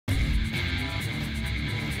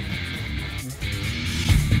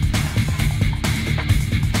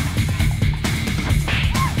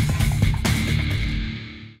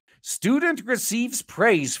Student receives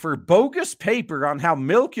praise for bogus paper on how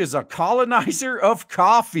milk is a colonizer of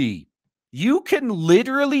coffee. You can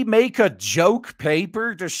literally make a joke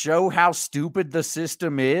paper to show how stupid the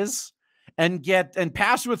system is and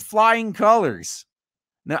pass with flying colors.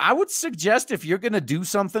 Now, I would suggest if you're going to do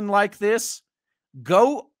something like this,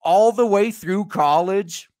 go all the way through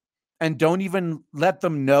college and don't even let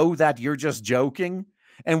them know that you're just joking.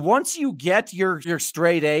 And once you get your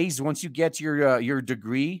straight A's, once you get your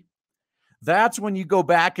degree, that's when you go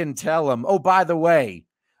back and tell them, oh, by the way,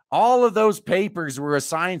 all of those papers were a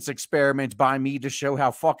science experiment by me to show how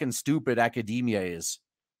fucking stupid academia is.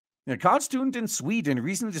 A college student in Sweden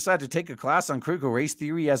recently decided to take a class on critical race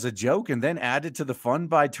theory as a joke and then added to the fun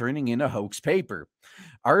by turning in a hoax paper.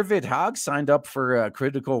 Arvid Haag signed up for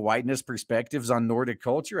critical whiteness perspectives on Nordic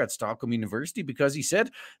culture at Stockholm University because he said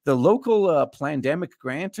the local pandemic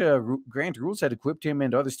grant rules had equipped him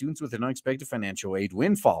and other students with an unexpected financial aid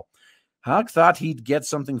windfall. Haag thought he'd get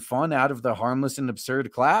something fun out of the harmless and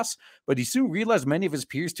absurd class, but he soon realized many of his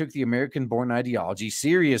peers took the American-born ideology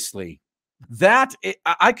seriously.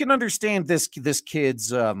 I can understand this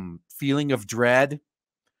kid's feeling of dread.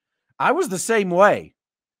 I was the same way.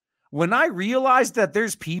 When I realized that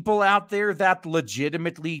there's people out there that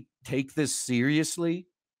legitimately take this seriously,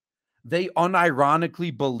 they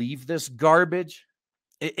unironically believe this garbage,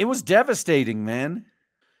 it was devastating, man.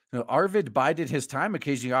 Now, Arvid bided his time,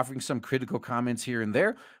 occasionally offering some critical comments here and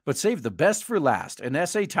there, but saved the best for last. An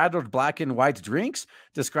essay titled Black and White Drinks,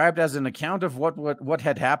 described as an account of what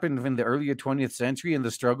had happened in the earlier 20th century in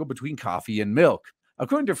the struggle between coffee and milk.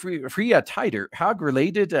 According to Freya Titer, Haag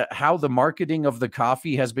related how the marketing of the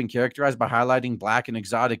coffee has been characterized by highlighting black and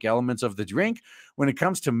exotic elements of the drink. When it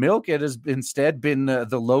comes to milk, it has instead been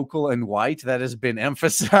the local and white that has been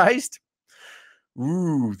emphasized.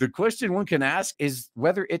 Ooh, the question one can ask is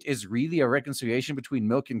whether it is really a reconciliation between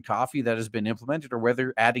milk and coffee that has been implemented, or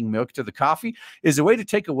whether adding milk to the coffee is a way to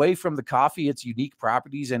take away from the coffee its unique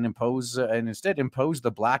properties and instead impose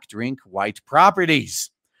the black drink white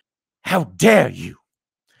properties. How dare you!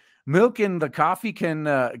 Milk in the coffee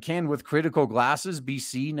can with critical glasses be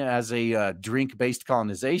seen as a drink-based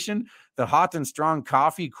colonization. The hot and strong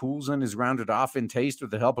coffee cools and is rounded off in taste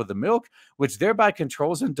with the help of the milk, which thereby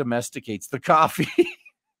controls and domesticates the coffee.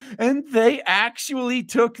 And they actually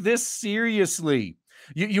took this seriously.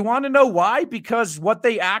 You want to know why? Because what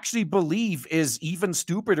they actually believe is even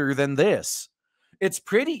stupider than this. It's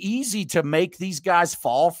pretty easy to make these guys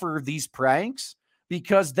fall for these pranks,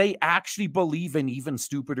 because they actually believe in even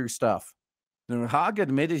stupider stuff. Haag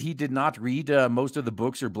admitted he did not read most of the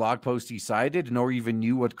books or blog posts he cited, nor even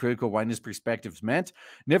knew what critical whiteness perspectives meant.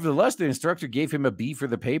 Nevertheless, the instructor gave him a B for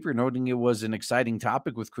the paper, noting it was an exciting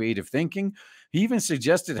topic with creative thinking. He even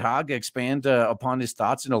suggested Haag expand upon his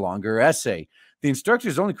thoughts in a longer essay. The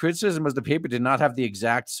instructor's only criticism was the paper did not have the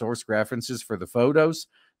exact source references for the photos.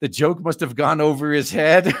 The joke must have gone over his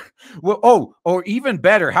head. Well, or even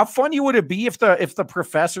better, how funny would it be if the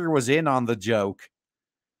professor was in on the joke?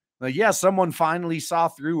 Yeah, someone finally saw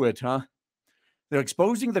through it, huh?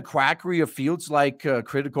 Exposing the quackery of fields like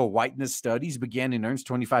critical whiteness studies began in earnest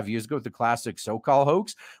 25 years ago with the classic so-called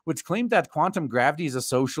hoax, which claimed that quantum gravity is a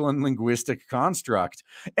social and linguistic construct.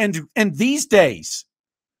 And these days,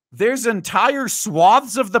 there's entire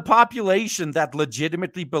swaths of the population that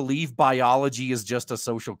legitimately believe biology is just a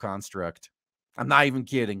social construct. I'm not even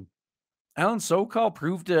kidding. Alan Sokal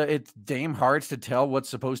proved it's damn hard to tell what's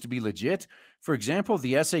supposed to be legit. For example,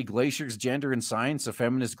 the essay Glaciers, Gender and Science, a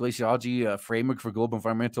feminist glaciology framework for global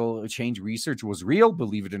environmental change research was real,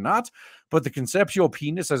 believe it or not, but the conceptual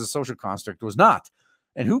penis as a social construct was not.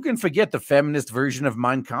 And who can forget the feminist version of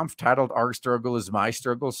Mein Kampf titled Our Struggle is My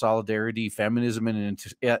Struggle, Solidarity, Feminism, and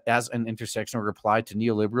as an intersectional reply to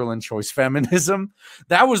neoliberal and choice feminism?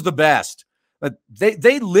 That was the best.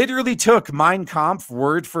 They literally took Mein Kampf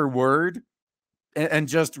word for word and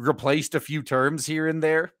just replaced a few terms here and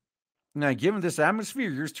there. Now, given this atmosphere,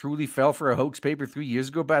 yours truly fell for a hoax paper 3 years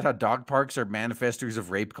ago about how dog parks are manifestors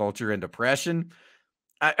of rape culture and oppression.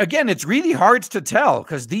 Again, it's really hard to tell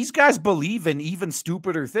because these guys believe in even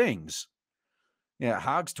stupider things. Yeah,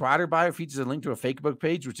 Haag's Twitter bio features a link to a Facebook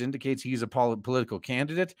page, which indicates he's a political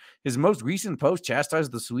candidate. His most recent post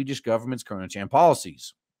chastised the Swedish government's Colonized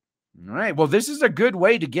policies. All right, well, this is a good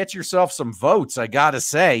way to get yourself some votes, I gotta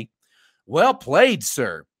say. Well played,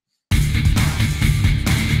 sir.